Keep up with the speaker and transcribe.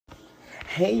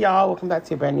Hey y'all, welcome back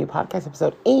to a brand new podcast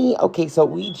episode. Okay, so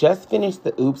we just finished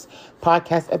the Oops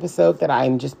podcast episode that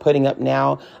I'm just putting up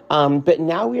now. But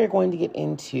now we are going to get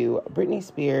into Britney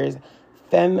Spears'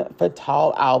 Femme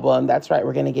Fatale album. That's right,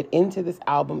 we're going to get into this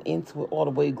album, into it all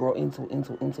the way, girl, into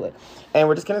it. And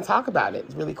we're just going to talk about it.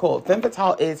 It's really cool. Femme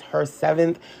Fatale is her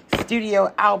 7th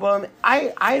studio album.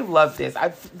 I love this.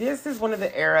 This is one of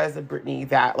the eras of Britney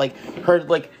that, like, her,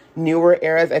 like, newer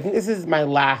eras. I think this is my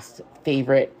last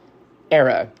favorite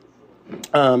era,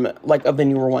 like, of the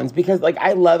newer ones, because, like,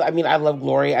 I love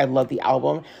Glory, I love the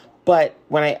album, but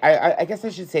when I guess I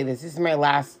should say this is my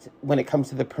last when it comes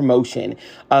to the promotion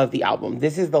of the album.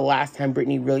 This is the last time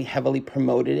Britney really heavily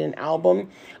promoted an album.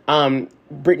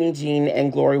 Britney Jean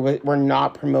and Glory were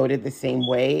not promoted the same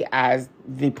way as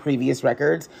the previous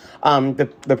records,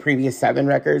 the previous 7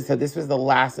 records. So this was the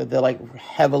last of the, like,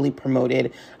 heavily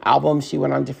promoted albums. She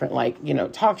went on different, like,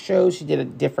 talk shows. She did a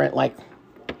different, like,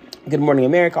 Good Morning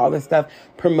America, all this stuff,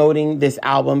 promoting this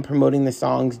album, promoting the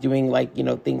songs, doing, like,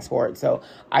 things for it. So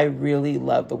I really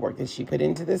love the work that she put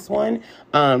into this one.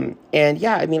 And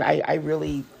yeah, I mean, I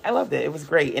loved it. It was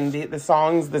great. And the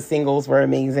songs, the singles were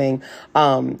amazing.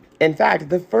 In fact,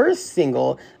 the first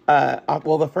single,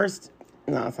 the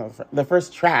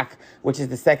first track, which is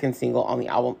the second single on the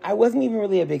album, I wasn't even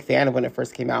really a big fan of when it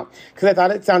first came out, because I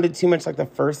thought it sounded too much like the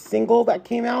first single that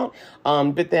came out.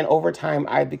 But then over time,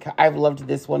 I've loved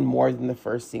this one more than the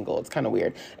first single. It's kind of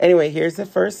weird. Anyway, here's the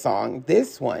first song.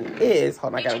 This one is,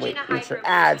 hold on, I gotta make sure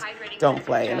ads don't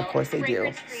play, and of course they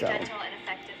do. So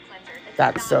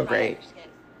that's so great.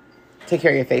 Take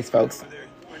care of your face, folks.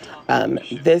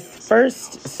 This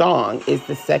first song is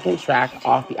the second track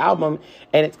off the album,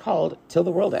 and it's called Till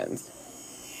the World Ends.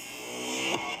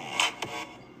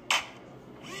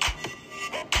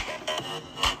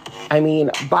 I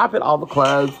mean, bop at all the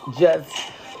clubs.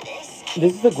 This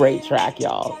is a great track,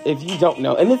 y'all. If you don't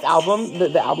know, and this album,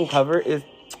 the album cover is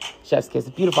chef's kiss.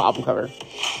 A beautiful album cover.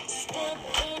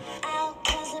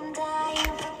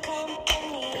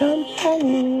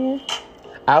 Company.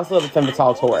 I also love the Femme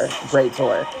Fatale tour. Great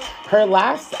tour. Her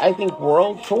last, I think,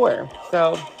 world tour.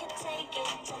 So,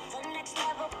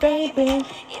 baby,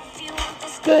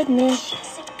 goodness,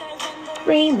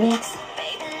 remix.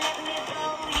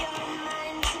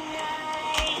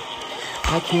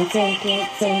 I can't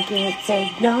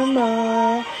take no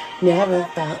more. Never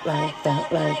felt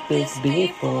like this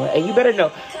before. And you better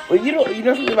know, well, you know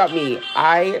something about me.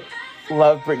 I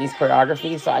love Britney's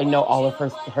choreography, so I know all of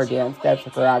her dance steps,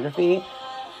 her choreography.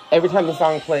 Every time the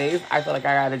song plays, I feel like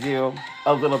I gotta do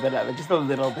a little bit of it, just a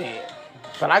little bit.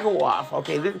 But I go off,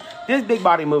 okay? This big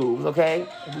body moves, okay?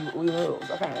 We move,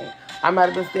 okay? I might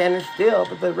have been standing still,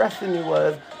 but the rest of me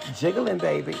was jiggling,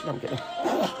 baby. No, I'm kidding.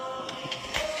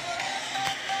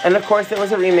 And of course, there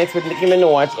was a remix with Nicki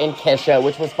Minaj and Kesha,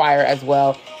 which was fire as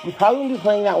well. We probably won't be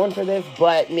playing that one for this,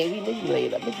 but maybe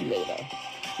later.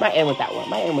 Might end with that one.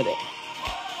 Might end with it.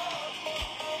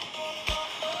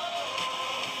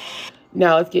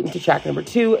 Now let's get into track number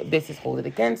 2. This is Hold It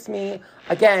Against Me.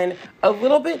 Again, a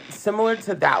little bit similar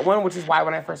to that one, which is why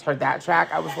when I first heard that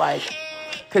track, I was like,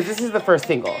 because this is the first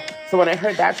single. So when I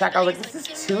heard that track, I was like, this is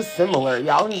too similar.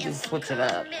 Y'all need to switch it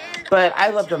up. But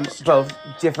I love them both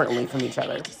differently from each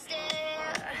other.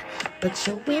 But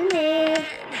you're winning.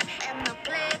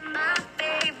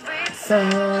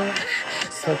 So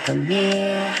come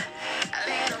here.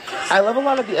 I love a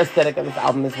lot of the aesthetic of this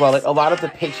album as well. Like, a lot of the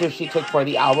pictures she took for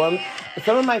the album.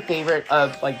 Some of my favorite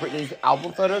of, like, Britney's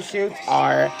album photo shoots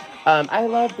are, I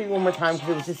love Baby One More Time because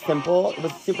it was just simple. It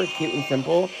was super cute and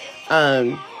simple.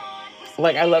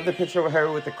 Like, I love the picture of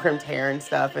her with the crimped hair and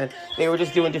stuff, and they were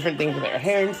just doing different things with their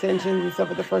hair extensions and stuff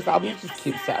with the first album. It's just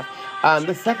cute stuff.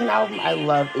 The second album, I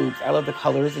love Oops. I love the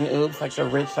colors in Oops, like the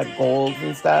rich, like, golds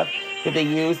and stuff that they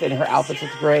used, and her outfits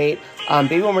looked great.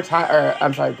 Baby One More Time,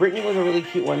 Britney was a really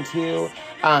cute one too.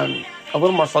 A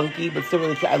little more funky, but still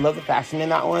really cute. I love the fashion in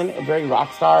that one, very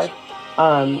rock star.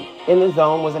 In the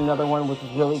Zone was another one which was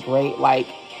really great, like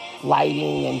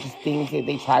lighting and just things that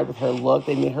they tried with her look.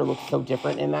 They made her look so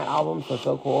different in that album,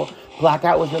 so cool.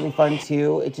 Blackout was really fun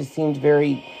too. It just seemed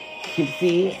very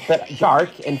cutesy, but dark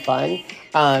and fun.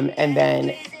 And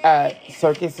then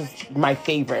Circus is my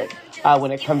favorite.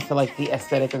 When it comes to, like, the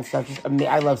aesthetic and stuff.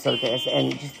 I love Circus,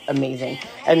 and just amazing.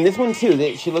 And this one too,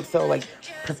 that she looks so, like,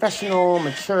 professional,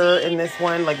 mature in this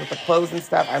one, like with the clothes and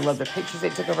stuff. I love the pictures they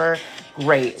took of her.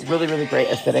 Great, really, really great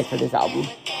aesthetic for this album.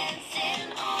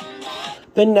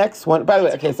 The next one, by the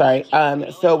way, okay, sorry.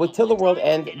 So with Till the World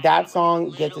Ends, that song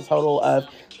gets a total of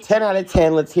 10 out of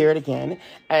 10. Let's hear it again.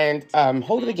 And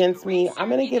Hold It Against Me, I'm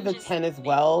going to give it 10 as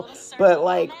well. But,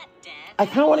 like, I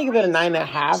kind of want to give it a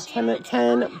 9.5, 10 out of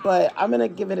 10, but I'm gonna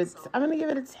give it a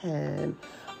 10.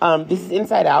 This is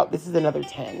Inside Out. This is another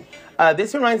 10.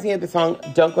 This reminds me of the song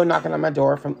 "Don't Go Knocking on My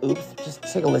Door" from Oops. Just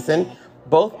take a listen.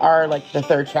 Both are like the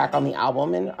third track on the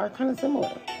album and are kind of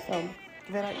similar. So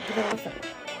give it a listen.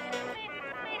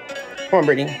 Come on,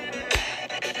 Britney.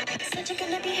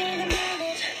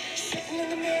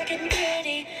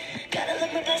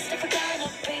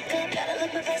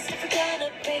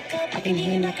 I can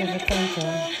hear you knocking at the front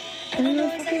door. And I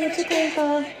know exactly what you're going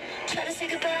for. Try to say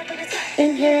goodbye, but it's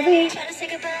in heavy. Try to say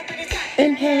goodbye, but it's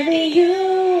in heavy.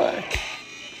 You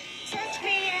touch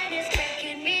me and it's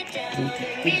breaking me down.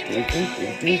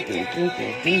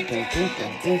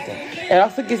 It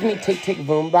also gives me Tick Tick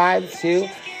Boom vibes too.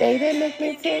 Baby, make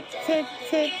me tick tick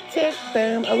tick tick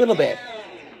boom a little bit.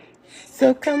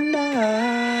 So come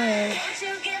on.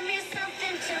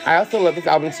 I also love this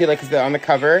album too, like, because on the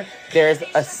cover there's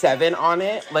a 7 on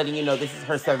it, letting you know this is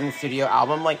her 7th studio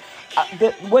album. Like,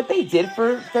 what they did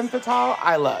for Femme Fatale,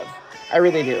 I love. I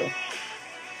really do.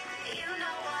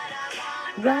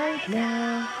 Right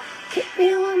now, hit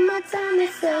me one more time,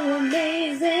 it's so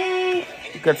amazing.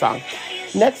 Good song.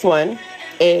 Next one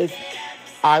is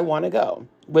I Wanna Go,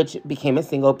 which became a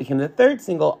single, became the 3rd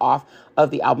single off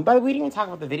of the album. By the way, we didn't even talk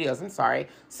about the videos. I'm sorry.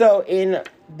 So in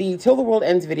the Till the World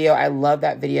Ends video, I love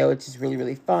that video. It's just really,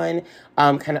 really fun.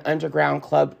 Kind of underground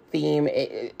club theme.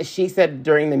 She said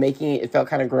during the making, it felt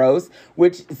kind of gross,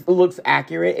 which looks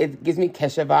accurate. It gives me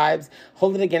Kesha vibes.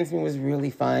 Hold It Against Me was really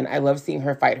fun. I love seeing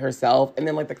her fight herself. And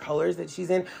then like the colors that she's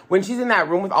in. When she's in that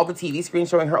room with all the TV screens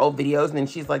showing her old videos and then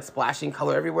she's like splashing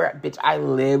color everywhere. Bitch, I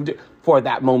lived for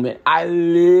that moment. I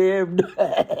lived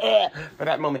for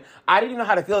that moment. I didn't know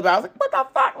how to feel about it. I was like, what the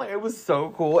fuck? Like, it was so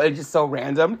cool and just so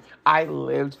random. I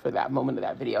lived for that moment of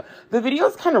that video. The video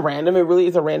is kind of random. It really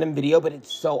is a random video, but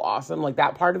it's so awesome. Like,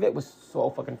 that part of it was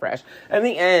so fucking fresh. And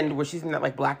the end, where she's in that,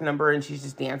 like, black number and she's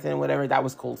just dancing and whatever, that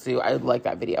was cool, too. I like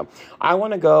that video. I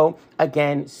Wanna Go,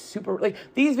 again, super, like,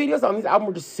 these videos on this album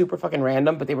were just super fucking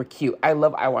random, but they were cute. I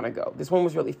love I Wanna Go. This one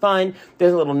was really fun.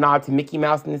 There's a little nod to Mickey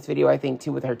Mouse in this video, I think,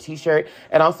 too, with her t-shirt.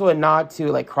 And also a nod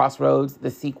to, like, Crossroads,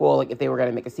 the sequel, like, if they were going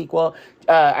to make a sequel.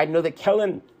 I know that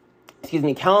Kellen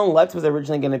Lutz was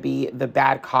originally going to be the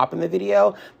bad cop in the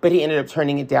video, but he ended up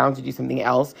turning it down to do something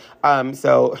else.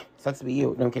 So, sucks to be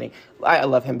you. No, I'm kidding. I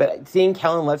love him. But seeing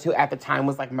Kellen Lutz, who at the time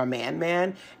was like my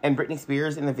man, and Britney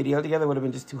Spears in the video together would have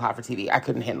been just too hot for TV. I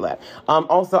couldn't handle it.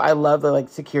 Also, I love the like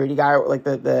security guy, like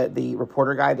the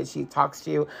reporter guy that she talks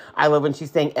to. I love when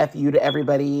she's saying F you to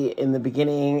everybody in the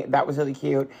beginning. That was really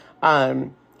cute.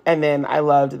 And then I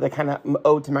loved the kind of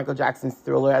ode to Michael Jackson's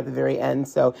Thriller at the very end.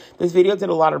 So this video did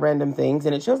a lot of random things,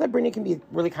 and it shows that Britney can be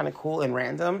really kind of cool and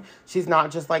random. She's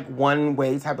not just like one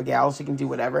way type of gal. She can do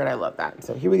whatever, and I love that.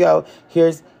 So here we go.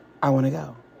 Here's I Wanna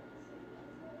Go.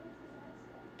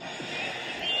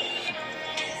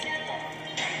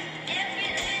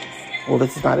 Well,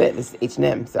 this is not it. This is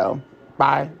H&M, so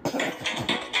bye.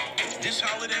 This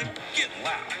holiday, get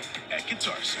loud at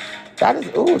Guitar Center. That's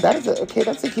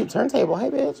a cute turntable.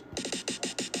 Hey, bitch.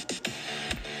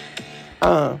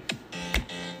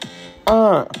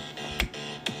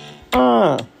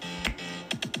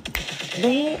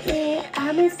 Lately,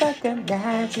 I've been stuck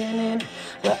imagining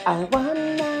what I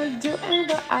wanna do and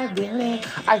what I really.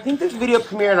 I think this video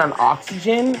premiered on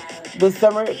Oxygen. The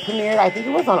summer it premiered, I think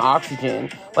it was on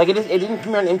Oxygen. Like, it didn't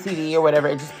premiere on MTV or whatever.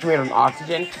 It just premiered on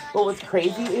Oxygen. But what's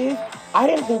crazy is, I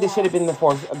didn't think this should have been the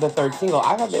 3rd single.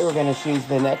 I thought they were going to choose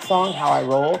the next song, How I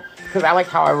Roll, because I like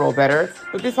How I Roll better.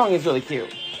 But this song is really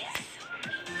cute.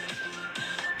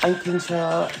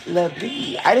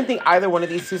 Uncontrollably. I didn't think either one of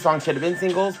these two songs should have been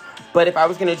singles. But if I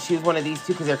was going to choose one of these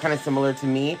two, because they're kind of similar to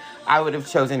me, I would have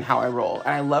chosen How I Roll.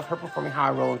 And I love her performing How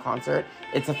I Roll in concert.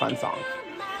 It's a fun song.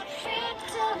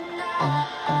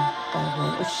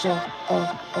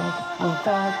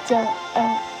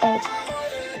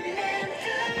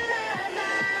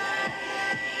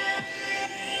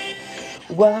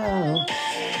 Whoa.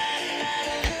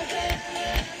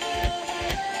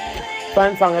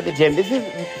 Fun song at the gym. This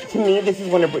is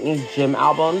one of Britney's gym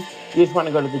albums. You just want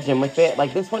to go to the gym with it.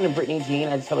 Like this one in Britney Jean,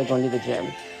 I just felt like going to the gym.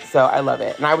 So I love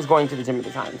it. And I was going to the gym at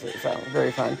the time too, so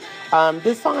very fun.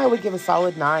 This song I would give a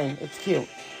solid 9. It's cute.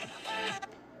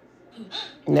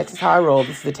 Next is How I Roll.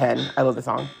 This is a 10. I love the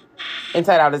song.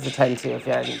 Inside Out is a 10 too, if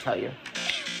I didn't tell you.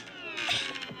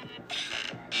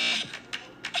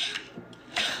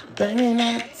 Burning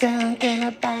that down,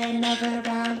 gonna buy another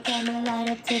round, gonna light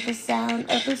up to the sound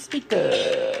of the speaker.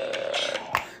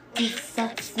 This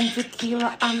sucks and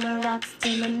tequila on the rocks,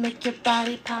 gonna make your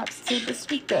body pops to the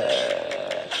speaker.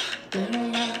 Bring a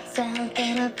loud sound,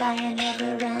 gonna buy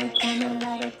another round, coming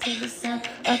louder to the sound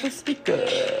of the speaker.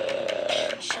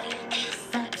 Show you new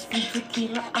such, some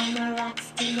tequila on the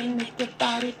rocks, till you make your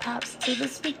body pops to the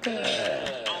speaker.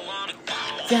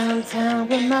 Downtown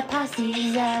where my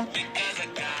posse's at,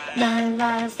 9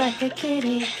 lives like a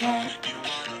kitty cat.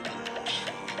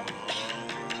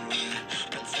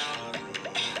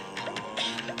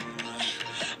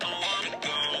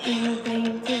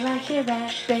 Bing till I hear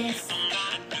that bass.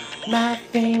 My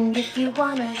thing if you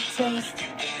wanna taste.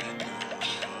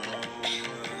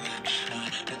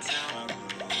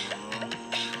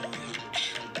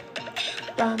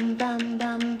 Bum bum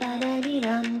bum ba da dee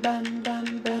dum bum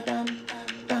bum ba dum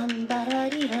bum ba da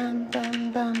dee dum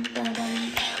bum bum ba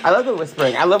dum. I love the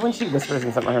whispering. I love when she whispers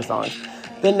in some of her songs.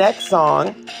 The next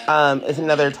song is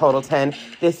another total 10.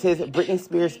 This is Britney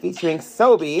Spears featuring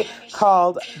Sobe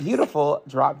called Beautiful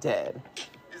Drop Dead.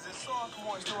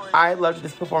 I loved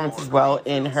this performance as well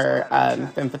in her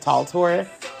Femme Fatale tour.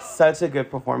 Such a good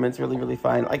performance, really, really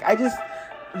fun.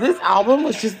 This album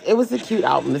was it was a cute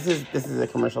album. This is a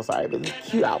commercial, sorry, but it's a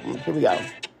cute album. Here we go.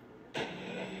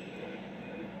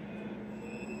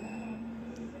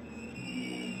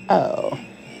 Oh.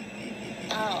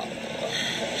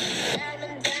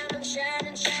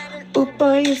 Ooh,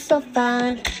 boy, you're so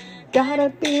fine. Gotta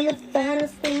be the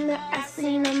fattest thing that I've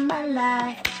seen in my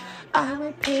life. I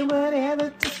would pay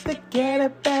whatever just to get a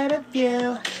better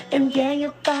view. And yeah,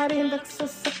 your body looks so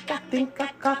sick, I think I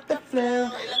caught the flu.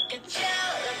 Look at you,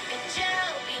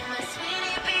 be my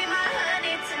sweetie, be my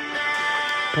honey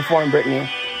tonight. Perform, Britney.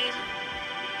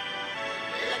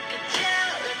 Look at you,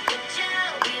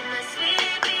 be my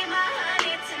sweetie, be my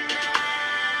honey tonight.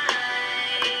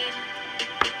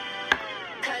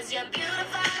 'Cause you're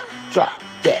beautiful. Drop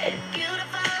dead.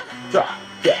 Beautiful. Drop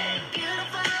dead.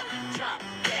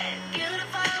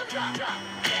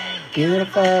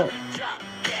 Beautiful,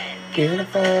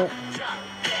 beautiful,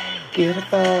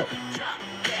 beautiful,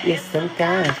 you're some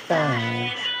kind of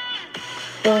fine.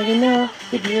 Boy, you know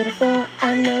you're beautiful,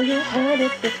 I know you heard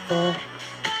it before.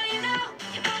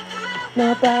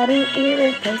 Nobody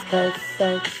even comes close,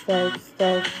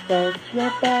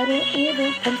 nobody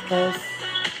even comes close.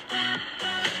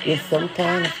 You're some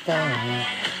kind of fine.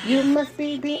 You must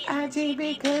be B.I.G.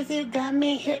 because you got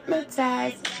me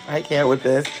hypnotized. I can't with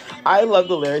this. I love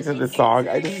the lyrics of this song.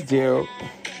 I just do.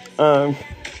 I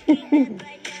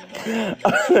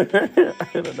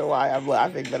don't know why I'm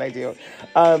laughing, but I do.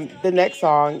 The next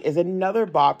song is another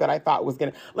bop that I thought was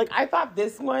gonna, I thought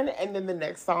this one and then the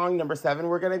next song, number 7,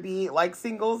 were gonna be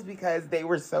singles because they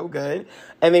were so good,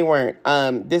 and they weren't.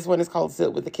 This one is called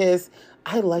 "Sit with a Kiss."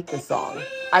 I like this song.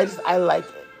 I like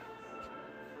it.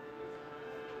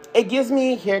 It gives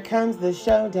me "Here Comes the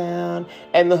Showdown"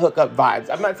 and the hookup vibes.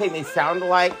 I'm not saying they sound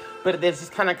alike, but it's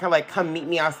just kind of like "Come Meet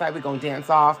Me Outside, we gonna dance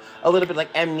off." A little bit like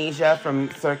Amnesia from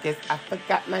Circus. I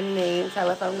forgot my name,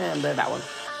 telephone number, that one.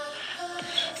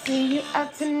 See you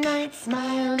out tonight,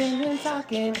 smiling and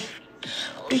talking.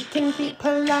 We can be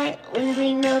polite when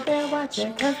we know they're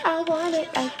watching, 'cause I want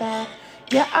it like that.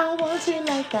 Yeah, I want you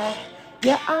like that.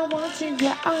 Yeah, I want you,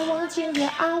 yeah, I want you,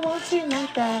 yeah, I want you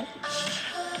like that.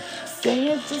 Say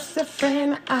you're just a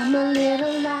friend, I'm a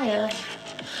little liar.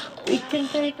 We can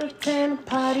take a 10,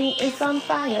 party is on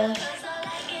fire.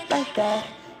 Like that,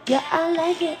 yeah, I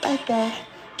like it like that.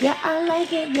 Yeah, I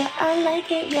like it, yeah, I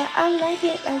like it, yeah, I like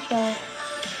it like that.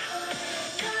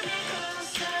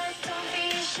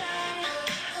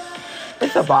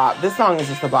 It's a bop. This song is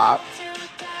just a bop.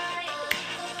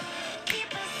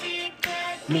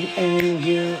 Me and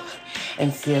you,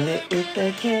 and seal it with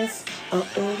a kiss.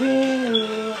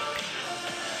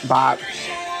 Bop.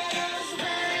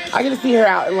 I get to see her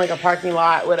out in a parking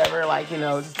lot, whatever,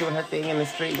 just doing her thing in the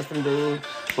street with some dude.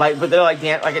 But they're a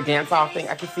dance off thing.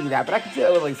 I can see that, but I can see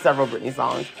that with several Britney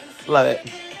songs. Love it.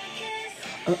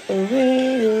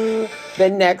 The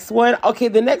next one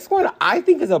I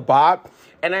think is a bop.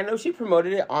 And I know she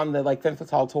promoted it on the Femme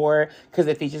Fatale tour because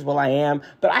it features Will I Am.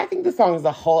 But I think the song is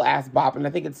a whole ass bop, and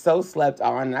I think it's so slept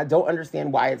on. And I don't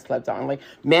understand why it's slept on.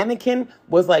 Mannequin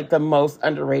was the most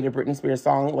underrated Britney Spears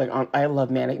song. I love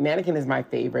Mannequin. Mannequin is my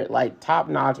favorite, top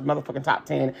notch, motherfucking top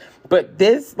 10. But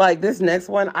this next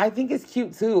one, I think is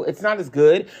cute too. It's not as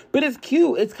good, but it's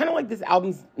cute. It's kind of like this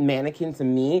album's Mannequin to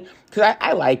me because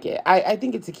I like it. I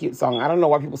think it's a cute song. I don't know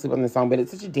why people sleep on this song, but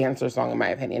it's such a dancer song in my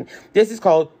opinion. This is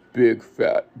called Big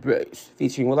Fat Bass,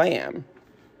 featuring Will I Am.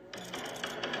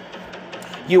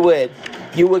 You would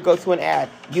go to an ad.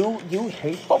 You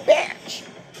hateful bitch.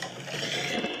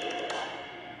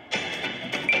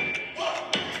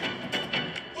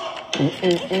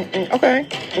 Okay.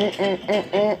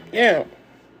 Yeah.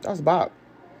 That was a bop.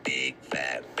 Big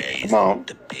fat bass. Come on.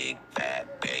 The big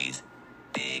fat bass.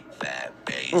 Big fat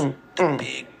bass. The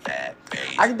big fat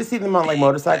bass. I can just see them on like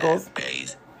motorcycles.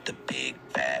 Bass. The big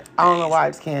fat bass. I don't know why I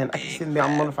just can't. I can see them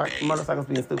on motorcycles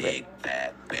being stupid.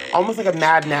 Almost like a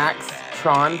Mad Max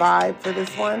Tron vibe for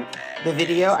this one. The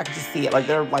video, I can just see it. Like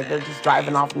they're just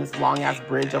driving off in this long ass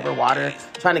bridge over water,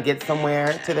 trying to get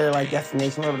somewhere to their like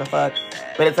destination, whatever the fuck.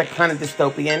 But it's like kind of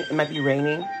dystopian. It might be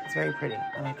raining. It's very pretty.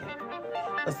 I like it.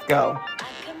 Let's go.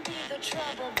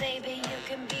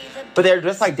 But they're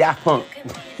just like Daft Punk.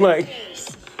 Like,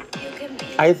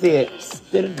 I see it.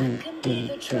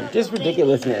 Just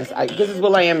ridiculousness. This is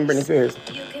Will I Am and Britney Spears.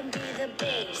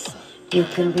 You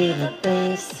can be the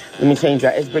bass. Let me change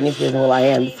that. It's Britney Spears and Will I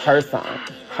Am. It's her song.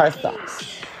 Her song.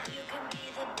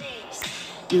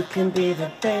 You can be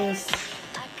the bass.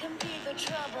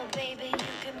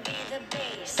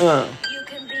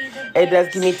 It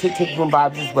does give me tick tick boom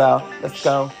vibes as well. Let's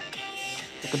go.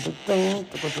 It's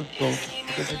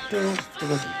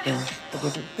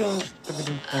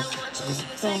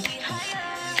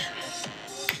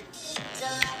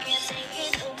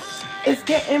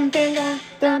getting bigger.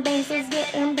 The bass is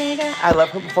getting bigger. I love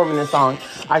her performing this song.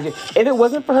 If it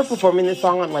wasn't for her performing this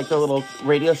song on like the little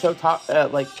radio show talk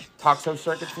show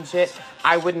circuits and shit,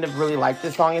 I wouldn't have really liked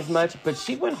this song as much. But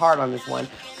she went hard on this one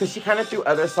because she kind of threw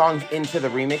other songs into the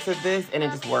remix of this, and it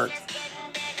just worked.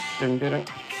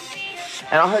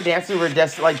 And all her dancers were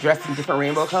just like dressed in different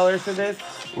rainbow colors for this.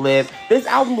 This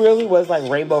album really was like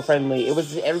rainbow friendly. It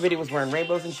was everybody was wearing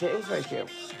rainbows and shit. It was very cute.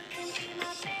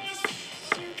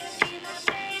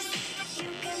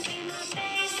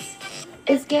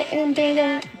 It's getting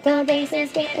bigger. The bass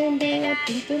is getting bigger.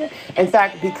 In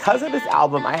fact, because of this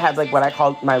album, I had like what I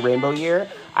called my rainbow year.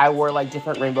 I wore like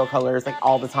different rainbow colors like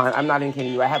all the time. I'm not even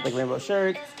kidding you. I had like rainbow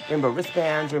shirts, rainbow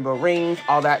wristbands, rainbow rings,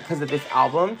 all that because of this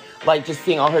album. Like just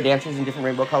seeing all her dancers in different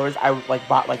rainbow colors. I like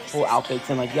bought like full outfits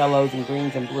in like yellows and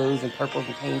greens and blues and purples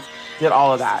and pinks. Did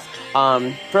all of that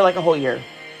for like a whole year.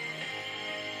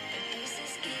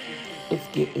 It's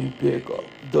getting bigger.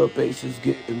 The bass is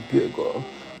getting bigger.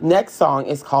 Next song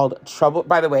is called Trouble.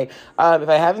 By the way, if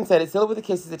I haven't said it, Still With a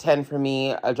Kiss is a 10 for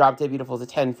me. Drop Dead Beautiful is a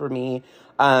 10 for me.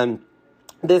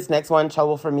 This next one,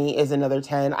 Trouble for Me, is another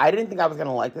 10. I didn't think I was going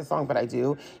to like this song, but I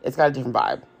do. It's got a different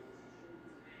vibe.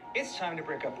 It's time to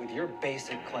break up with your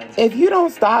basic cleanse. If you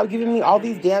don't stop giving me all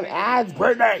these damn ads,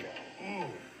 Britney.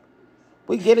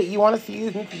 We get it. You want us to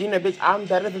use Neutrogena, bitch. I'm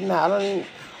better than that.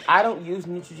 I don't use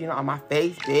Neutrogena on my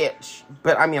face, bitch.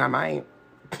 But, I mean, I might.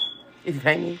 If you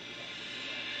pay me.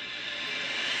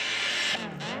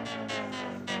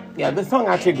 Yeah, this song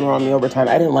actually grew on me over time.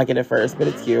 I didn't like it at first, but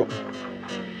it's cute.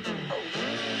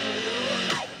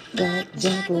 That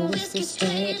jackal is the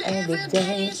straight every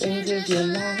day changes your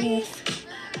life.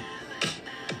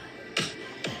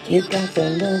 You got the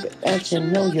look that you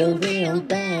know you're real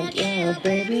bad. Yeah,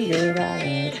 baby, you're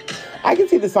right. I can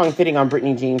see the song fitting on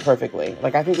Britney Jean perfectly.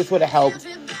 Like, I think this would have helped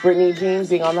Britney Jean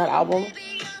being on that album.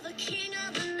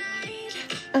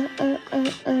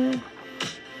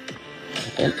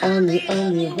 And I'm the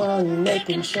only one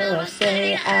making sure I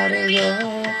stay out of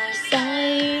your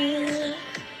sight.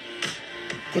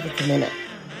 Give it a minute.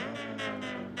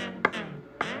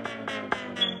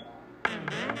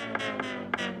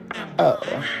 Oh.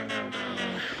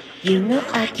 You know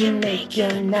I can make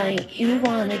your night. You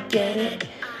wanna get it.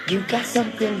 You got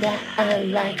something that I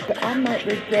like, but I might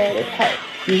regret it.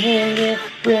 Hey,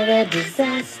 we're a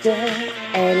disaster.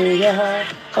 And you're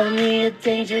only a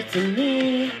danger to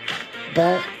me.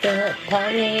 But the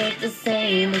party is the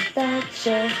same without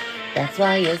you. That's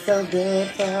why you're so good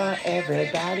for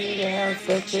everybody else.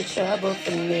 But you're trouble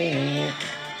for me.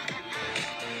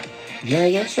 Yeah,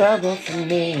 you're trouble for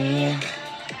me.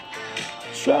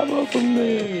 Trouble for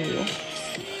me.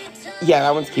 Yeah,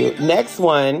 that one's cute. Next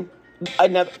one,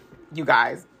 another, you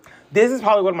guys. This is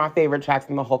probably one of my favorite tracks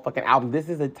in the whole fucking album. This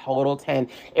is a total 10.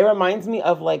 It reminds me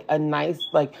of like a nice,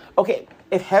 like, okay,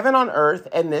 if Heaven on Earth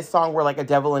and this song were like a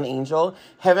devil and angel,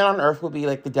 Heaven on Earth would be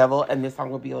like the devil and this song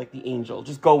would be like the angel.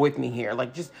 Just go with me here.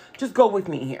 Like, just go with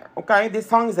me here, okay? This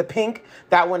song is a pink.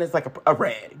 That one is like a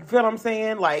red. You feel what I'm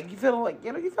saying? Like, you feel like,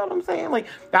 you feel what I'm saying? Like,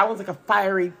 that one's like a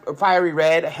fiery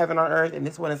red, Heaven on Earth, and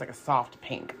this one is like a soft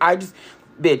pink. I'm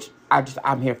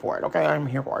here for it, okay? I'm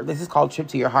here for it. This is called Trip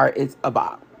to Your Heart. It's a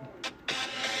bop.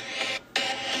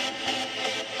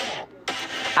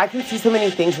 I can see so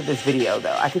many things with this video,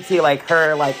 though. I could see, like,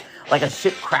 her, like a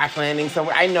ship crash landing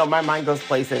somewhere. I know, my mind goes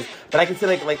places. But I can see,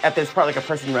 like at this part, like, a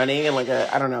person running and, like,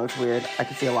 I don't know, it's weird. I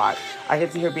can see a lot. I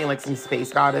can see her being, like, some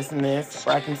space goddess in this.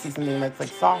 Or I can see something that's, like,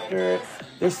 softer.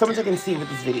 There's so much I can see with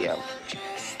this video.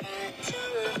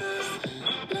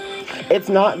 It's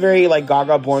not very, like,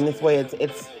 Gaga Born This Way.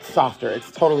 It's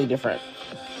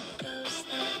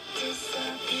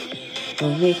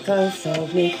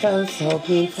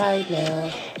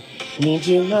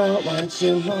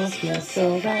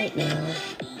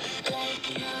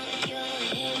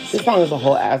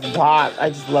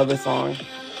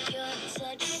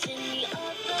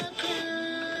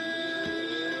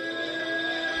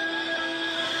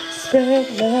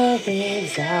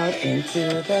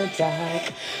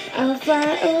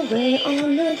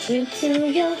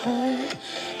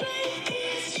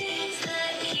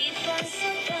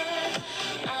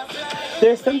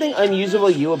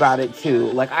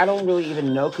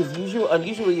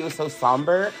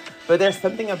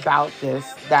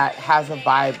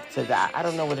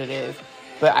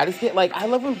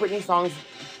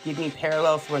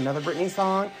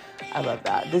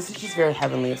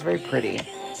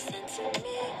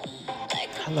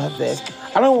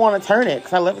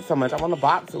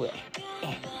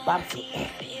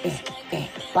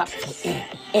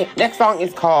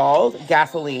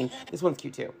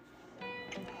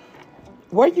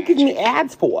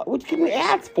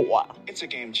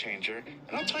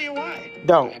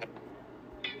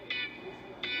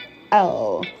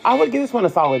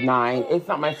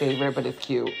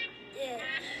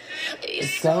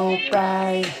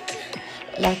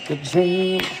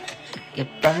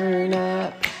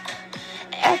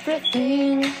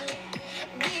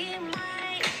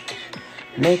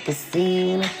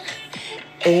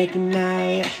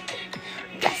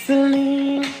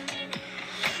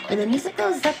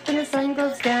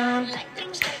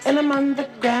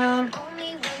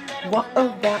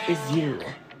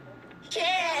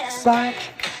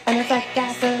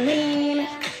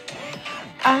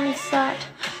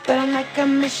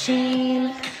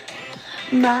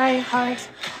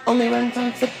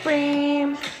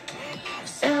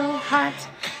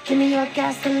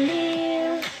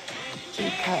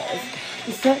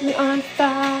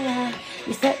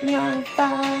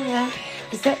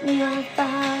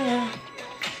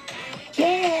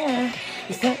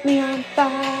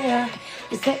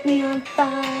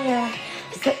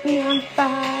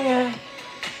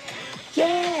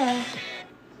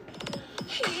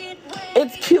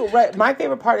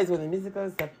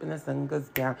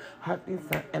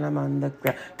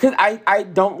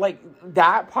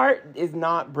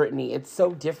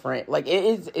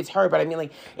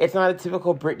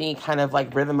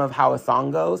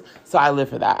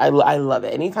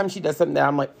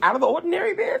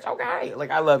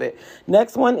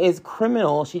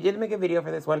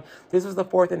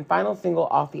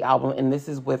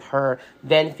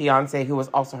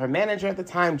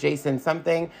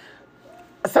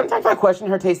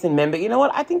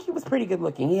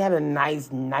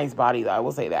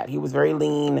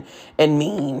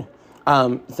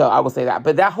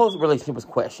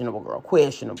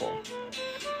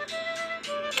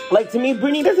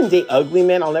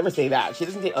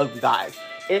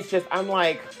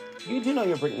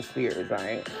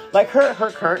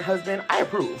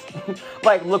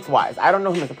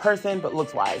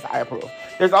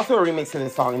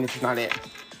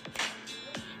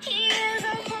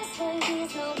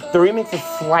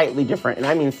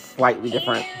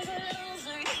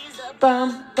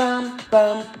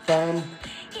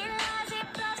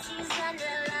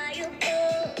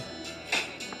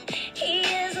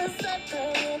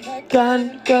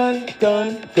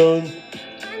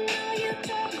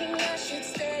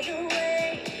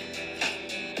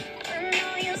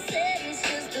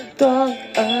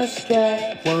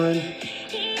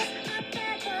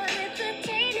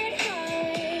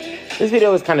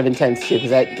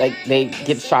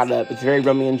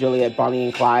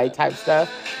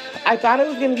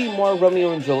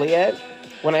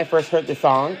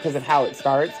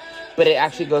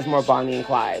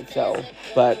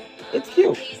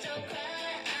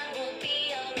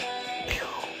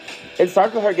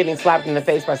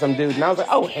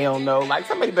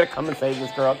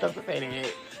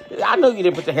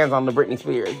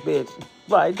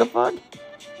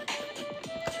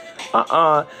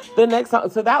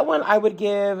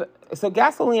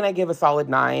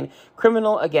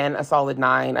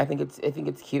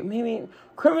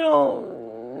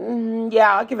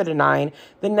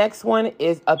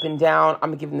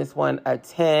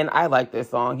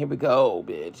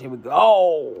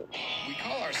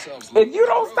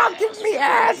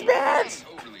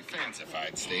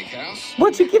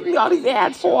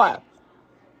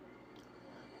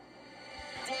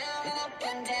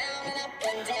down and up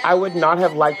and down. I would not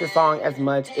have liked the song as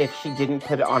much if she didn't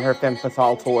put it on her Femme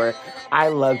Fatale tour. I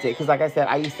loved it because, like I said,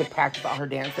 I used to practice all her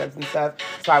dance steps and stuff.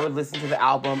 So I would listen to the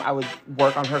album. I would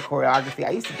work on her choreography.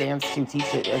 I used to dance to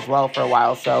teach it as well for a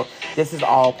while. So this is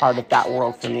all part of that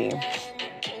world for me.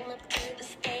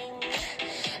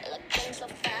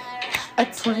 A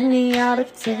 20 out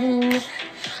of 10.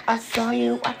 I saw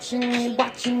you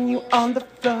watching you on the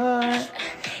floor.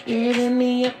 You hit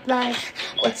me up like,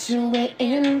 what you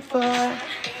waiting for?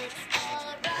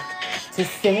 To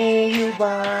say you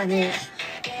want it.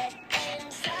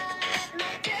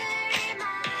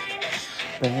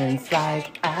 Burns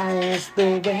like ice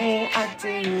the way I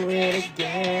do it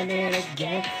again and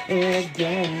again and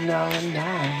again all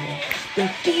night. The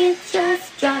beat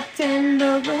just dropped and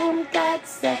the room got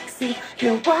sexy.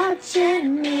 You're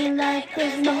watching me like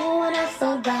there's no one else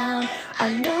around.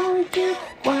 I know you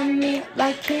want me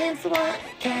like kids want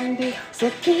candy.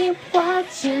 So keep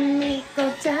watching me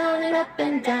go down and up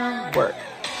and down. Work.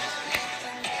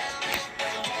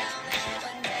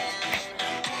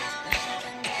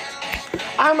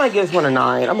 I might give this one a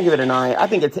 9. I'm going to give it a 9. I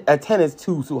think a 10 is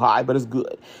too high, but it's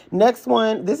good. Next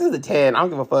one, this is a 10. I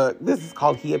don't give a fuck. This is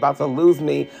called He About to Lose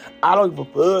Me. I don't give a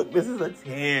fuck. This is a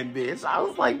 10, bitch. I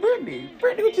was like, Britney,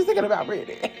 what you thinking about,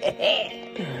 Britney?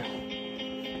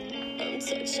 I'm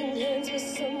touching hands with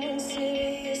someone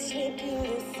seriously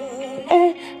beautiful.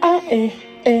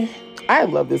 I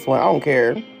love this one. I don't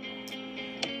care.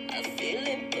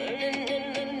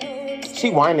 She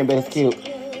whining, but it's cute.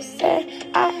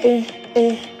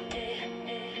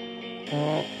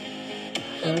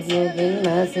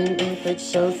 If it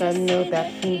shows, I know that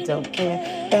he don't care.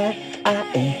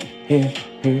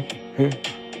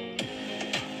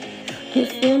 He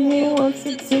said he wants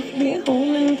to take me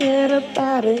home and get up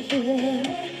out of here.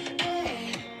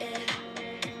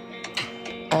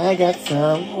 I got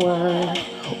someone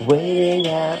waiting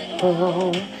at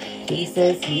home. He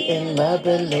says he in love,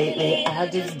 but lately I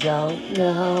just don't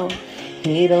know.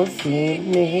 He don't see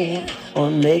me or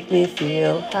make me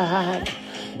feel hot.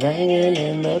 Ringing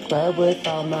in the club with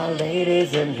all my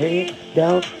ladies, and he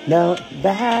don't know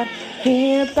that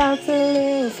he about to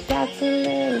lose, no.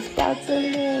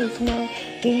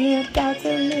 He about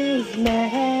to lose,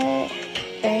 man. He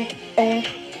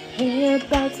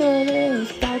about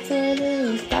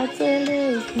to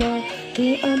lose, no.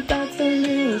 He about to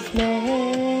lose,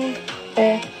 man.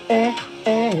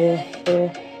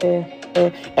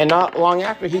 And not long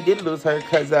after, he did lose her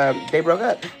because they broke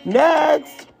up.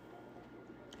 Next.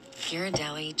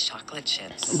 Ghirardelli chocolate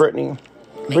chips. Britney,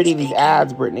 these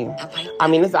ads, Britney. I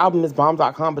mean, this album is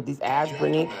bomb.com, but these ads,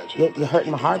 Britney, you're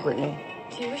hurting my heart, Britney.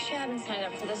 Do you wish you hadn't signed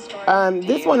up for this story?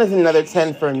 This one is another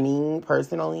 10 for me,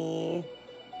 personally.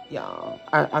 Yeah,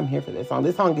 I'm here for this song.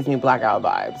 This song gives me Blackout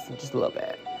vibes, just a little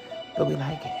bit. But we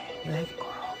like it. We like it, girl.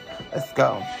 Let's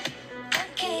go.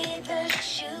 Okay, the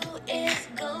shoe is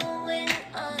going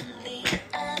on the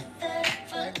other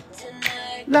foot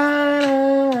tonight.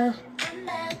 La.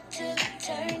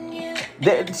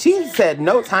 She said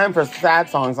no time for sad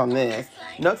songs on this.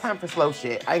 No time for slow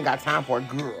shit. I ain't got time for it,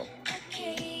 girl.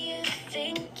 Okay, you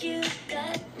think you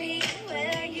got me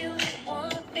where you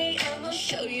want me. I'ma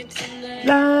show you tonight.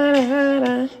 La, da,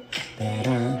 da, that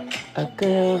I'm a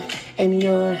girl and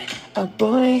you're a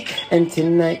boy, and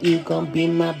tonight you gon' be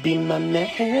my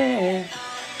man.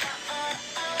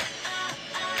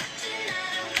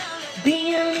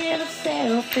 Be a little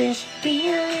selfish, be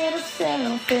a little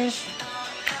selfish.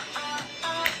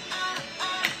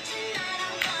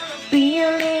 Be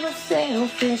a little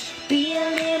selfish, be a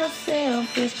little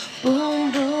selfish.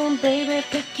 Boom, boom, baby,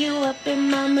 pick you up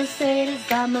in my Mercedes.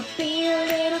 I'ma be a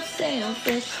little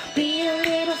selfish, be a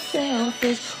little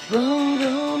selfish. Boom,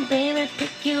 boom, baby,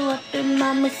 pick you up in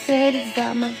my Mercedes.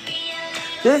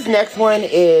 This next one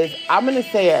is, I'm going to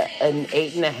say an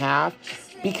 8.5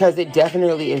 because it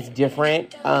definitely is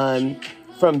different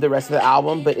from the rest of the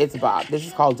album, but it's bop. This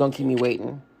is called Don't Keep Me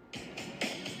Waiting.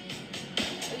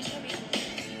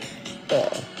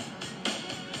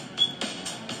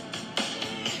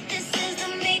 This is the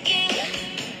making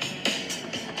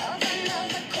of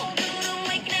another cold mood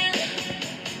awakening.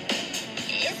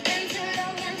 It's been too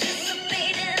long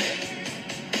anticipating.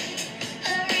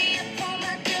 Hurry up for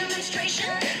my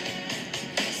demonstration.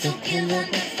 So give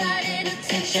undivided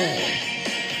attention.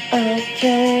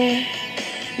 Okay,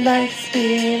 light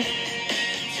speed.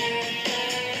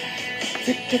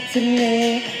 Take it to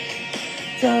me.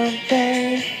 Don't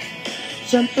bang.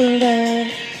 Jump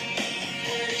around.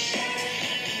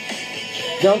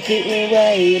 Don't keep me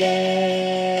waiting.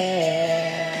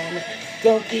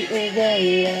 Don't keep me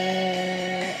waiting.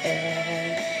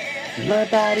 My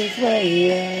body's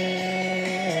waiting.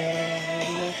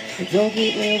 Don't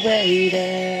keep me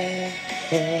waiting.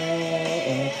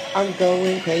 I'm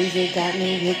going crazy, got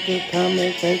me wicked, come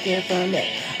and take it from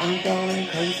me. I'm going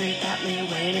crazy, got me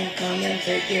waiting, come and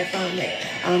take it from me.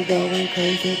 I'm going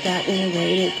crazy, got me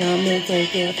waiting, come and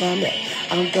take it from me.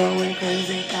 I'm going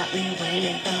crazy, got me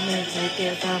waiting, come and take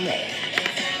it from me.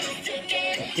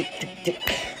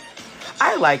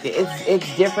 I like it.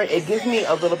 It's different. It gives me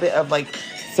a little bit of like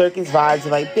circus vibes.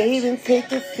 Like, baby,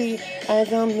 take a seat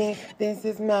as on me. This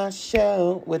is my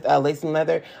show with Lace and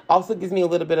Leather. Also gives me a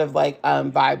little bit of like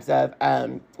vibes of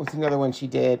what's another one she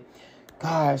did?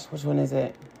 Gosh, which one is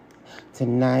it?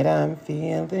 Tonight I'm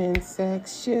feeling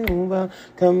sexual.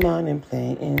 Come on and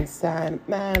play inside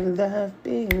my love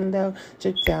below.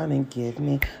 Check down and give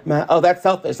me my... Oh, that's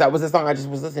Selfish. That was the song I just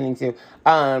was listening to.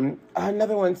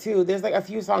 Another one too. There's like a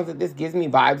few songs that this gives me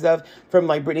vibes of from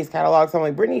like Britney's catalog. So I'm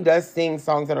like, Britney does sing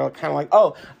songs that are kind of like,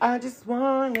 oh, I just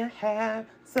want to have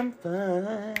some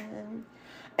fun.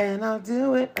 And I'll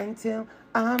do it until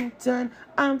I'm done.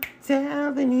 I'm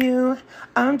telling you,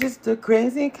 I'm just a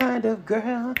crazy kind of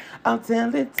girl. I'll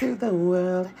tell it to the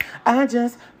world. I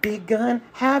just begun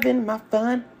having my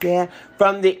fun. Yeah,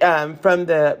 from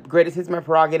the Greatest Hits, My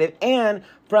Prerogative, and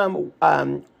from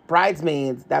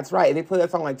Bridesmaids. That's right. They play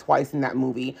that song like twice in that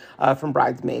movie from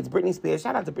Bridesmaids. Britney Spears.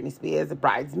 Shout out to Britney Spears. The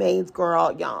Bridesmaids,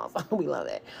 girl. Y'all, we love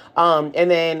it. And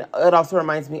then it also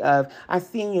reminds me of I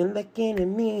see you looking at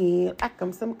me like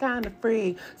I'm some kind of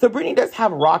freak. So Britney does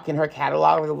have rock in her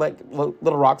catalog with like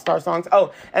little rock star songs.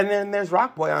 Oh, and then there's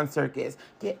Rock Boy on Circus.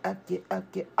 Get up, get up,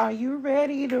 get. Are you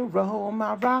ready to roll,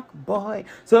 my rock boy?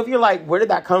 So if you're like, where did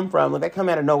that come from? Like, that come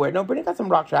out of nowhere. No, Britney got some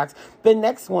rock tracks. The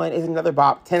next one is another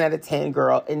bop, 10 out of 10,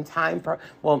 girl. In time for,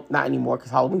 well, not anymore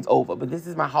because Halloween's over, but this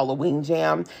is my Halloween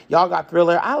jam. Y'all got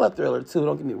Thriller. I love Thriller too,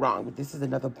 don't get me wrong, but this is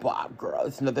another bop, girl.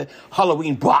 It's another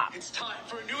Halloween bop. It's time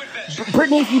for a new adventure.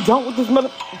 Britney, if you don't with this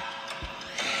mother...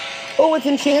 Oh, it's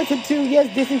Enchanted too.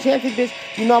 Yes, Disenchanted, bitch.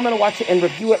 You know I'm going to watch it and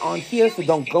review it on here, so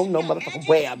don't go no motherfucking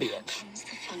way, bitch.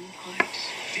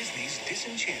 Disney's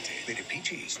Disenchanted. Rated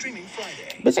PG. Streaming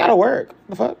Friday. Bitch, gotta work.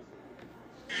 The fuck?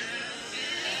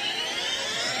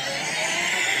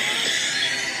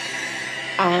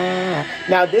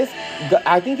 Now this,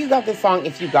 I think you got this song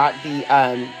if you got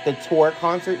the tour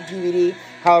concert DVD.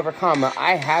 However,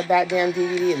 I had that damn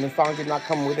DVD and the song did not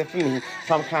come with it for me,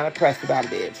 so I'm kind of pressed about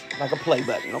it, bitch. Like a play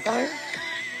button, okay?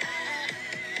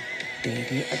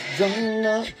 Baby, I don't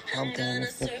know how I'm gonna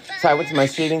say. So I went to my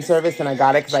streaming service and I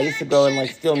got it because I used to go and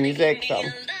like steal music, so,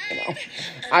 you know.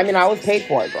 I mean, I was paid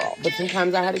for it, girl, but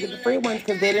sometimes I had to get the free ones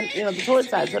because they didn't, you know, the tour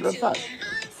side said it was fuck.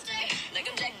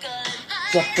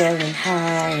 Jekyll and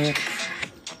Hyde.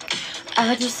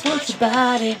 I just want your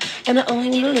body, and I only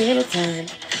need a little time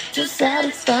to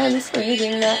satisfy this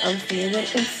craving that I'm feeling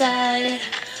inside.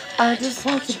 I just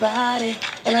want your body,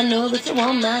 and I know that you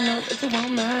want mine, know that you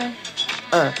want mine.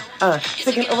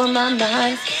 Taking over my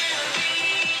mind.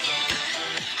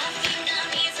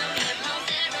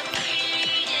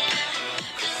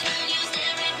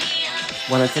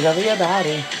 Wanna take over your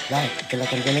body, like, feel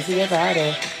like I'm gonna see your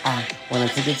body. I wanna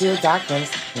take you to a dark place,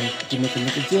 and you make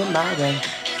it do it my way.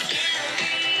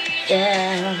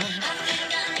 Yeah.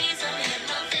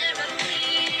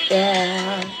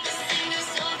 Yeah.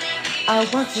 I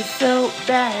want you so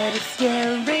bad it's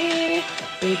scary.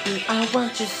 Baby, I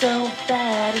want you so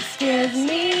bad it scares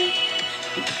me.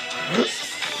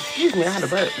 Excuse me, I had a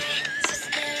burp.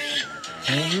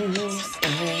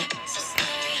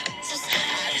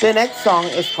 The next song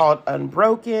is called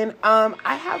Unbroken.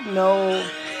 I have no...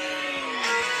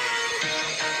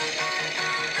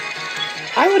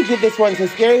 I would give this one, so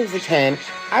Scary was a 10.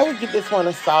 I would give this one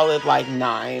a solid, like,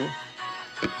 9.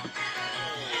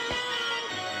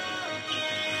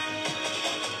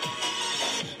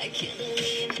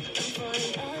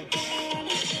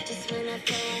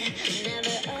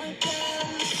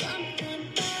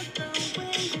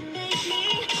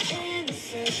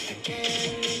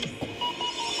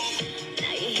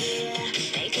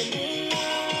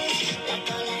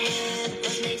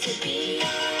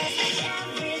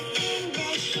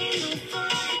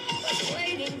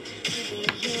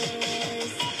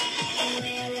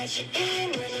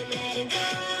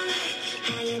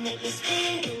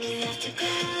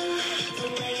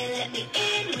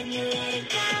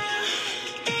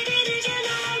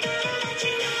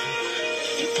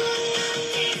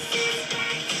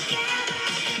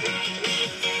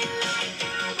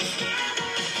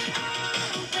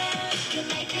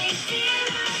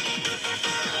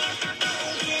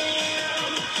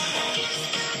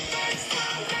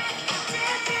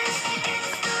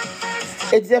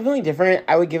 It's definitely different.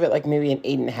 I would give it like maybe an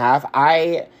 8.5.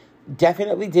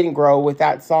 definitely didn't grow with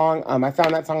that song. I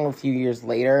found that song a few years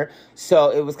later. So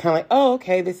it was kind of like, oh,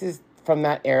 okay, this is from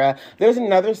that era. There's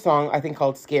another song, I think,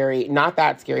 called Scary. Not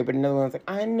that scary, but another one's like,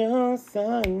 I know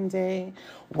someday,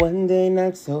 one day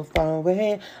not so far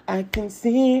away, I can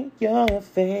see your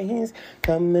face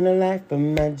coming alive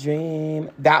from my dream.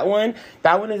 That one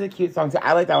is a cute song. So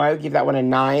I like that one. I would give that one a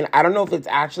 9. I don't know if it's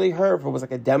actually her, if it was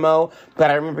like a demo, but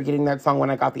I remember getting that song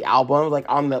when I got the album, like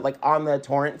on the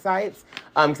torrent sites.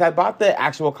 Because I bought the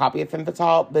actual copy of Femme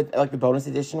Fatale, but like the bonus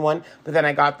edition one, but then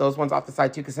I got those ones off the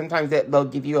side too, because sometimes they'll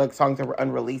give you like songs that were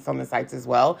unreleased on the sites as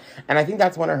well. And I think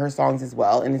that's one of her songs as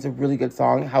well, and it's a really good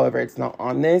song. However, it's not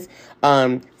on this.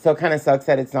 So it kind of sucks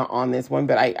that it's not on this one,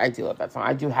 but I do love that song.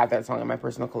 I do have that song in my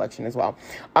personal collection as well.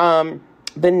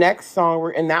 The next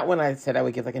song, and that one I said I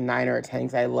would give like a 9 or a 10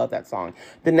 because I love that song.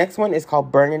 The next one is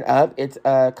called Burning Up. It's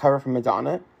a cover from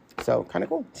Madonna. So kind of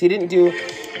cool. She didn't do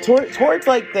towards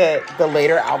like the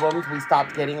later albums, we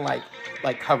stopped getting like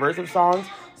covers of songs.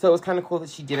 So it was kind of cool that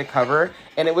she did a cover,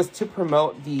 and it was to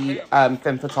promote the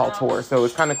Femme Fatale tour. So it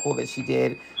was kind of cool that she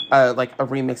did like a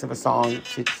remix of a song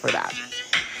for that.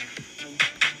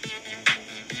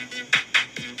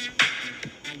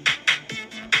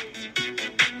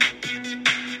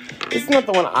 This is not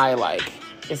the one I like.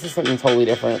 This is something totally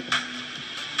different.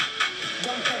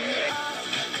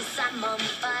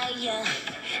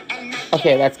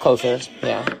 Okay, that's closer.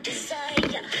 Yeah.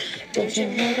 Don't you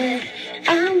know that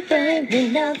I'm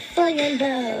burning up for your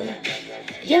love?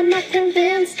 You're not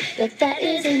convinced that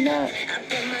is enough. I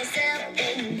put myself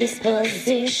in this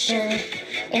position,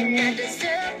 and I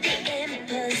deserve the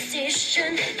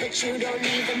imposition, but you don't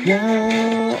even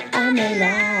know I'm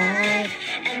alive,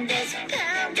 and there's a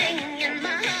pounding in my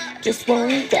heart. Just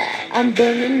won't die. I'm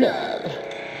burning up.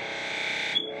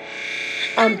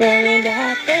 I'm burning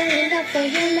up for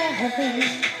your love.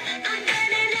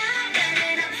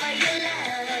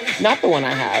 Not the one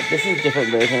I have. This is a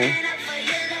different version.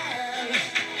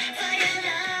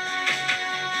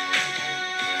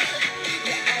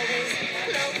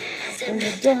 In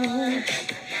the door,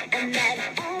 and that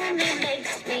only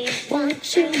makes me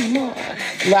want you more.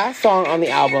 Last song on the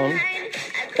album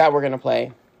that we're gonna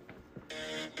play,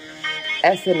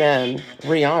 S&M,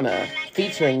 Rihanna,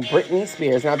 featuring Britney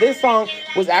Spears. Now this song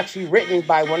was actually written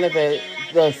by one of the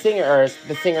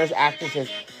singers, actresses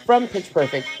from Pitch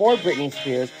Perfect for Britney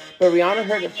Spears, but Rihanna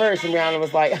heard it first, and Rihanna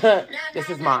was like, this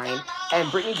is mine, and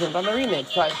Britney jumped on the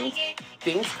remix. So I think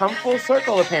things come full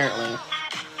circle, apparently.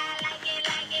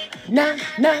 Nah,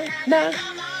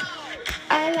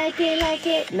 I like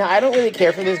it. Now, I don't really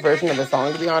care for this version of the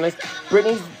song, to be honest.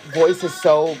 Britney's voice is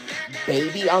so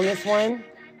baby on this one.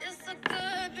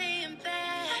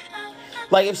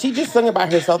 Like, if she just sung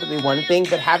about herself, it'd be one thing,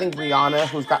 but having Rihanna,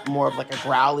 who's got more of like a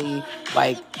growly,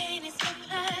 like,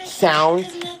 sound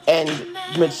and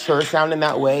mature sound in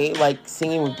that way, like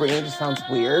singing with Britney just sounds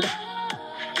weird.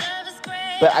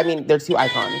 But I mean, they're two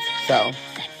icons, so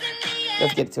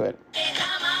let's get to it.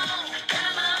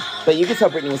 But you could tell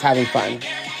Britney was having fun.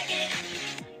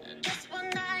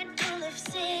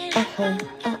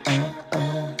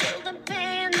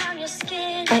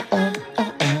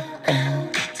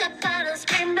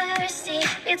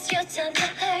 It's your time to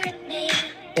hurt me.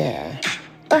 Yeah.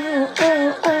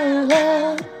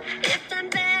 If I'm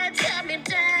bad, tell me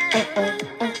down.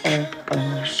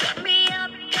 Shut me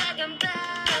up, I can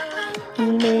bow.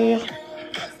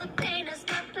 Cause the pain is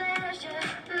my pleasure.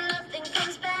 Nothing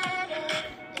comes better.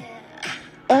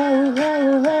 I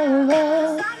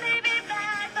may be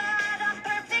bad, but I'm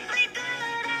perfectly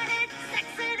good at it. Sex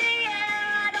in the air,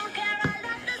 I don't care. I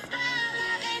love the smell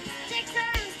of it. Sticks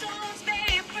and stones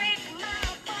may break my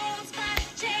bones, but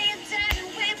chains and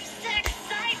whips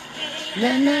excite me.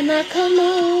 Na, come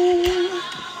on.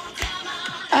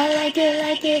 I like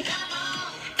it.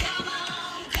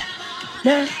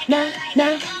 Nah.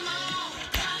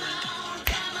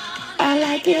 I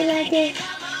like it.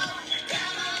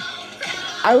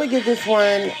 I would give this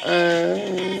one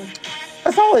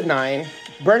a solid 9.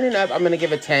 Burning Up, I'm going to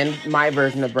give a 10. My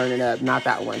version of Burning Up, not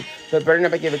that one. But Burning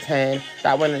Up, I give a 10.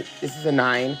 That one, this is a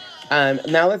 9.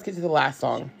 Now let's get to the last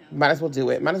song. Might as well do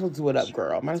it. Might as well do it up,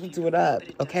 girl. Might as well do it up,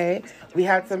 okay? We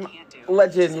had some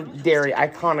legendary,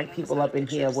 iconic people up in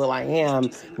here. will.i.am,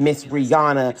 Miss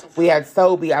Rihanna. We had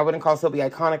Sobe. I wouldn't call Sobe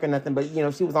iconic or nothing, but, you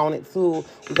know, she was on it, too.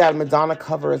 We got a Madonna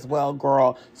cover as well,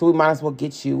 girl. So we might as well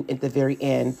get you at the very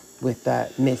end with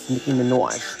Miss Nicki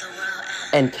Minaj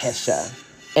and Kesha.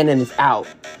 And then it's out.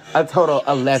 A total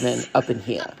 11 up in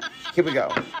here. Here we go.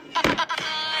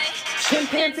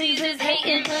 Chimpanzees is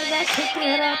hating cause I took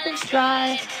it up in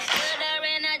stride.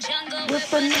 With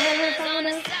bananas on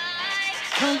the side.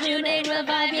 you may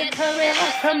revive your career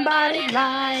or somebody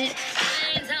lied.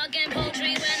 I ain't talking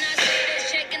poetry when I say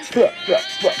this chicken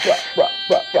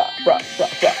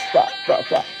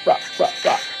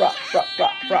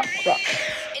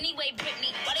Anyway,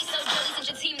 Britney, why they so jealous since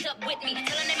you teamed up with me? Tell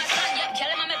them they my son, yep, tell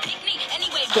them I'm a picnic.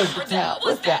 Anyway, Femme Fatale.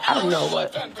 What's that? I don't know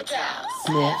what.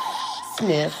 Sniff,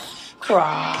 sniff,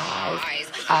 cries.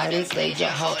 I done slayed your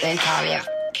whole entire.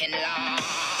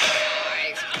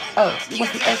 Oh, you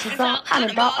want the extra song? I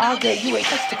done bought all day. You ain't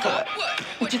touched the cord.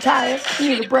 But you tired? You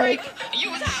need a break?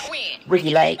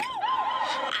 Ricky Lake.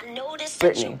 I noticed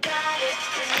that you Britney. got it.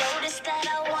 You noticed that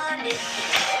I want it. Know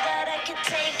that I can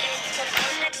take it to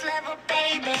the next level,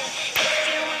 baby. If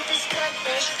you want this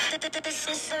good, this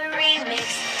is a remix.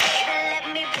 Baby, let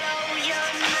me blow your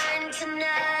mind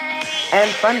tonight. And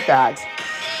fun fact,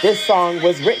 this song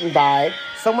was written by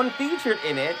someone featured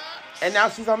in it, and now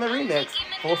she's on the remix.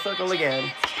 Full circle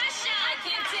again.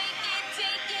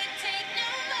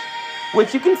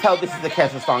 Which you can tell this is a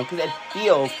Kesha song because it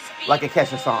feels like a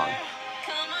Kesha song.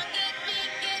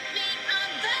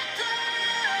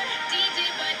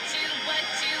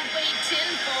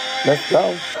 Let's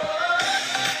go.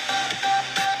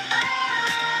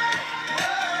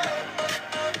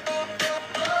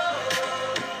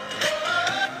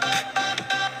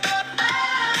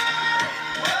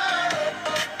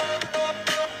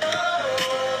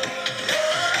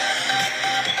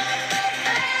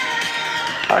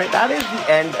 All right, that is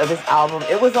the end of this album.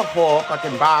 It was a whole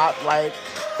fucking bop. Like,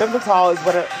 Femme Fatale is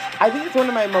I think it's one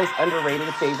of my most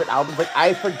underrated favorite albums. Like,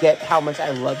 I forget how much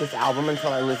I love this album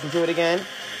until I listen to it again.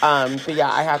 But yeah,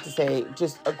 I have to say,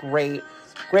 just a great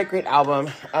album.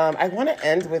 I want to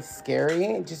end with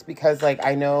Scary, just because, like,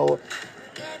 I know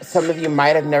some of you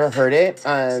might have never heard it.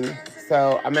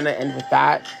 So I'm going to end with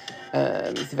that.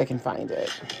 See if I can find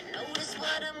it.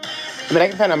 I mean, I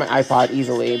can find it on my iPod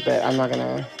easily, but I'm not going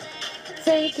to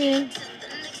take it,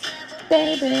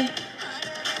 baby.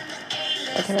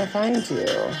 Where can I find you?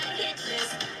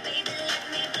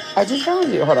 I just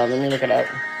found you. Hold on, let me look it up.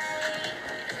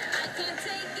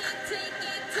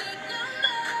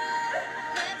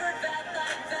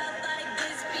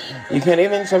 You can't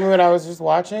even show me what I was just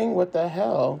watching? What the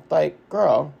hell? Like,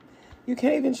 girl, you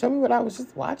can't even show me what I was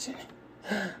just watching?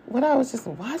 What I was just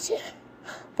watching?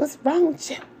 What's wrong with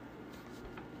you?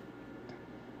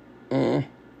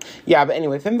 Yeah, but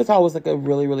anyway, Femme Fatale was like a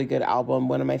really, really good album.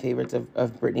 One of my favorites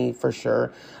of Britney, for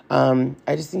sure. I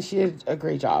just think she did a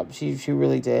great job. She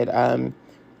really did.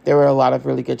 There were a lot of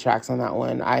really good tracks on that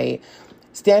one.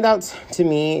 Stand out to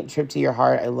me, Trip to Your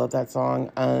Heart. I love that song.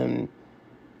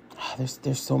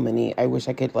 There's so many. I wish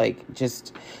I could, like,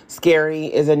 just...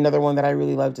 Scary is another one that I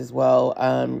really loved as well.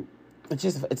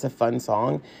 It's a fun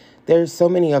song. There's so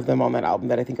many of them on that album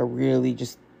that I think are really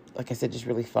just, like I said, just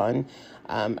really fun.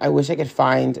 I wish I could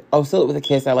find... Oh, Still It With a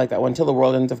Kiss. I like that one. Till the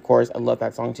World Ends, of course. I love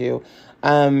that song, too.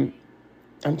 I'm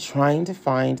trying to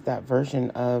find that version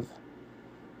of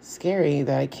Scary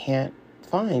that I can't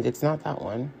find. It's not that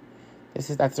one. That's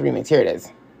the remix. Here it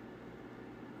is.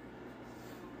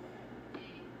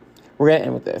 We're going to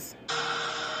end with this.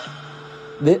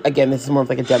 Again, this is more of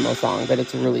like a demo song, but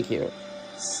it's really cute.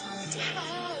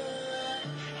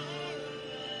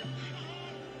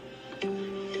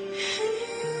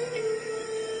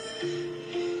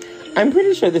 I'm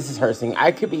pretty sure this is her singing.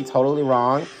 I could be totally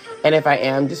wrong. And if I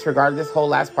am, disregard this whole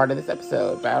last part of this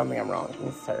episode. But I don't think I'm wrong.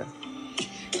 This is her.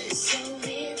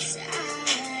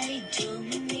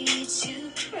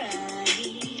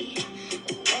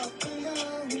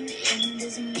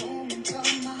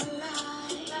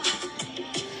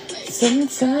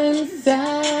 Sometimes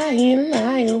I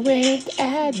lie awake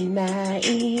at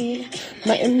night.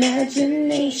 My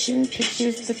imagination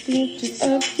pictures the features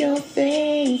of your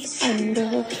face. I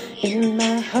know in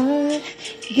my heart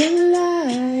your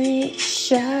light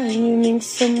shining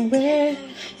somewhere.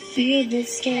 Feel it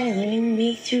carrying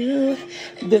me through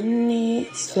the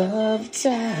needs of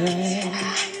time.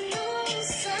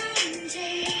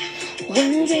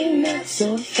 One day not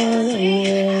so far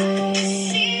away.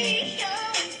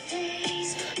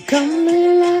 Come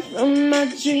alive from my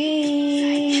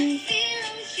dreams.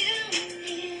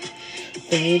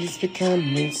 Fate is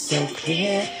becoming so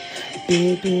clear.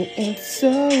 Baby, it's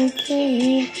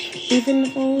okay. Even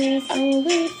if always I'll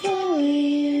wait for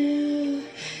you.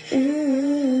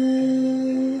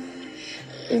 Ooh,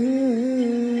 ooh.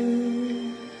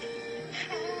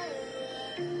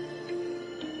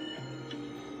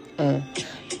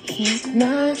 It's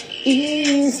not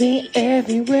easy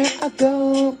everywhere I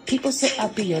go. People say I'll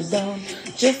be alone.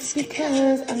 Just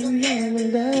because I'm never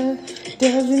loved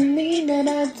doesn't mean that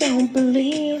I don't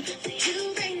believe.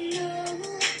 You may know,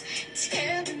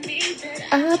 telling me that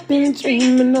I've been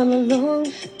dreaming all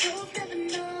along.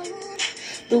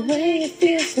 The way it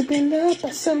feels to be loved by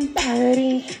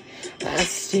somebody. I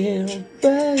still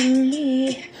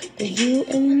believe that you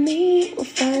and me will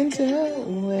find a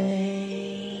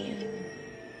way.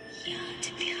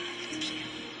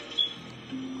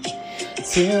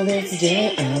 Till this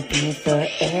day, I'll be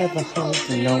forever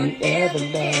holding on, never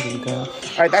letting go.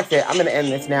 All right, that's it. I'm going to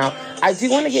end this now. I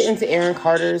do want to get into Aaron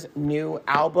Carter's new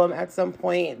album at some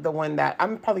point. The one that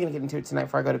I'm probably going to get into it tonight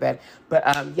before I go to bed. But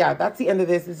yeah, that's the end of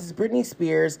this. This is Britney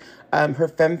Spears, her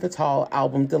Femme Fatale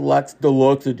album, deluxe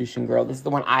edition, girl. This is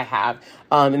the one I have.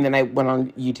 And then I went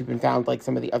on YouTube and found like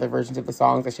some of the other versions of the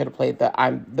songs. I should have played the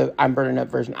I'm Burning Up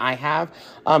version I have.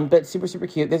 But super, super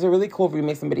cute. There's a really cool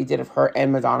remix somebody did of her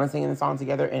and Madonna singing the song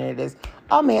together, and it is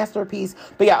a masterpiece.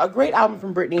 But yeah, a great album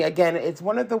from Britney. Again, it's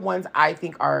one of the ones I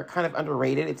think are kind of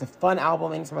underrated. It's a fun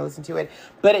album anytime I listen to it,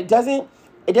 but it doesn't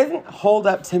hold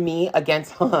up to me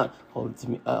against but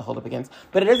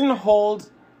it doesn't hold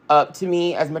up to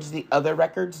me as much as the other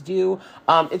records do.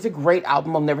 It's a great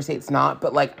album. I'll never say it's not,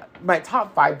 but like my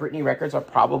top 5 Britney records are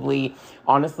probably,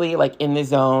 honestly, like In the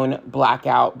Zone,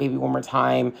 Blackout, Baby One More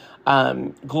Time,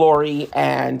 Glory,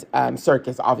 and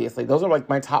Circus, obviously. Those are like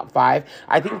my top 5.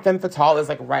 I think Femme Fatale is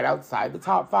like right outside the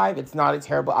top 5. It's not a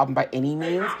terrible album by any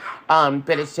means,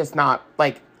 but it's just not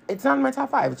like, it's not in my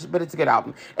top 5, but it's a good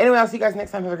album. Anyway, I'll see you guys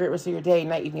next time. Have a great rest of your day,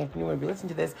 night, evening, afternoon, whenever you listen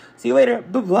to this. See you later.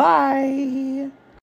 Bye-bye.